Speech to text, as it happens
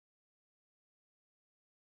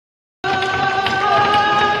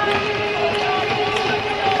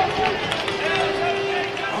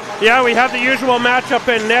Yeah, we have the usual matchup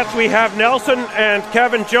in nets. We have Nelson and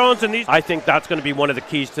Kevin Jones, and I think that's going to be one of the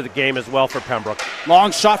keys to the game as well for Pembroke.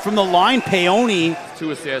 Long shot from the line, Peony.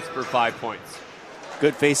 2 assists for 5 points.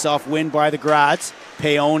 Good face-off win by the Grads.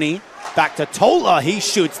 Peony back to Tola, he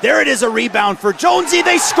shoots. There it is, a rebound for Jonesy.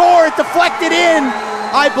 They score, it deflected in,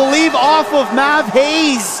 I believe off of Mav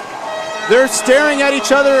Hayes. They're staring at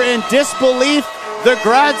each other in disbelief. The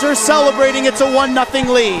Grads are celebrating, it's a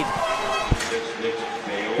 1-0 lead.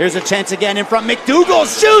 Here's a chance again in front. McDougall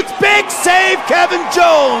shoots, big save, Kevin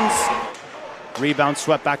Jones. Rebound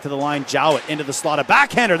swept back to the line. Jowett into the slot, a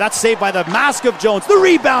backhander. That's saved by the mask of Jones. The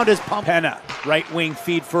rebound is pumped. Penna, right wing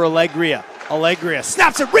feed for Allegria. Allegria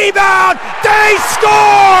snaps it, rebound. They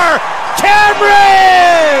score!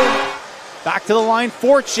 Cameron! Back to the line,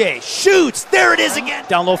 Forche shoots. There it is again.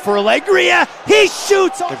 Down low for Allegria. He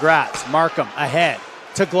shoots. The Grads, Markham ahead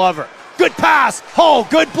to Glover. Good pass, Hull,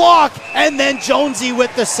 good block, and then Jonesy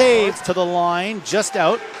with the save. To the line, just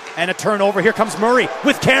out, and a turnover. Here comes Murray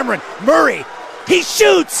with Cameron. Murray, he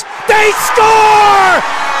shoots, they score!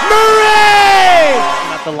 Murray!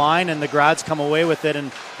 At the line, and the Grads come away with it,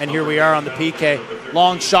 and here we are on the PK.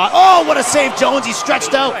 Long shot, oh, what a save, Jonesy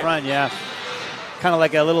stretched out front, yeah. Kind of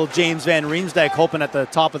like a little James Van Riemsdyk hoping at the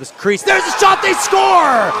top of this crease. There's a shot, they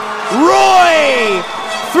score! Roy!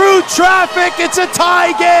 Through traffic, it's a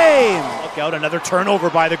tie game. Look out, another turnover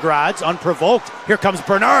by the Grads, unprovoked. Here comes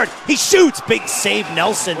Bernard, he shoots, big save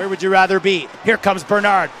Nelson. Where would you rather be? Here comes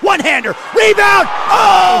Bernard, one-hander, rebound,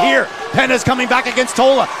 oh! Here, Penna's coming back against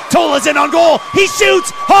Tola. Tola's in on goal, he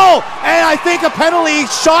shoots, oh! And I think a penalty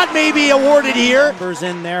shot may be awarded here. Numbers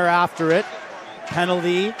in there after it.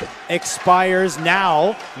 Penalty expires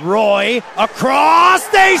now. Roy across,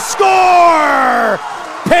 they score!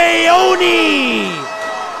 Peony!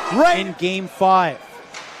 Right in game 5.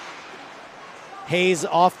 Hayes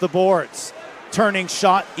off the boards. Turning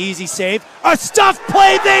shot, easy save. A stuffed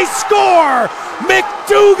play, they score!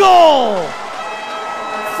 McDougall!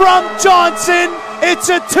 From Johnson, it's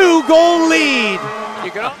a 2-goal lead.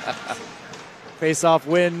 You go. Face-off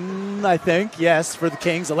win, I think, yes, for the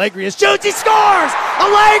Kings. Allegria shoots, he scores!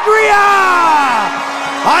 Allegria!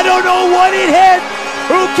 I don't know what it hit.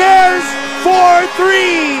 Who cares?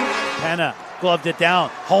 4-3. Penna gloved it down.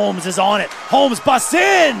 Holmes is on it. Holmes busts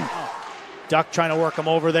in. Duck trying to work him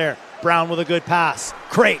over there. Brown with a good pass.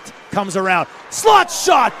 Crate comes around. Slot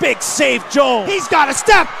shot. Big save, Jones. He's got a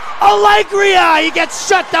step. Allegria. He gets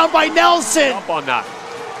shut down by Nelson. Up on that.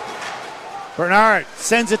 Bernard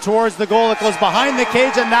sends it towards the goal. It goes behind the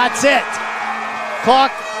cage, and that's it.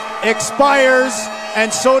 Clock expires,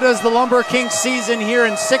 and so does the Lumber Kings season here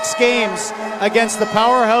in 6 games against the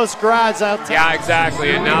powerhouse Grads. Yeah,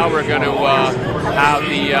 exactly. And now we're going to have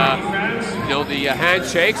the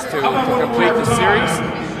handshakes to complete the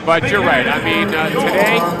series. But you're right. I mean,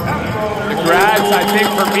 today the Grads, I think,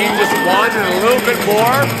 for me, just won and a little bit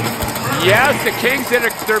more. Yes, the Kings did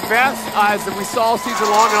their best, as we saw season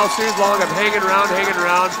long and all series long, of hanging around,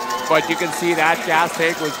 but you can see that gas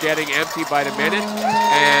tank was getting empty by the minute,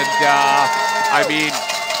 and I mean,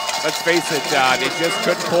 let's face it, they just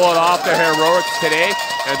couldn't pull it off their heroics today,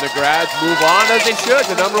 and the Grads move on as they should,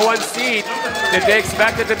 the #1 seed. Did they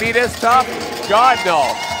expect it to be this tough? God,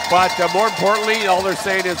 no. But more importantly, all they're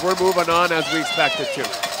saying is we're moving on as we expect it to.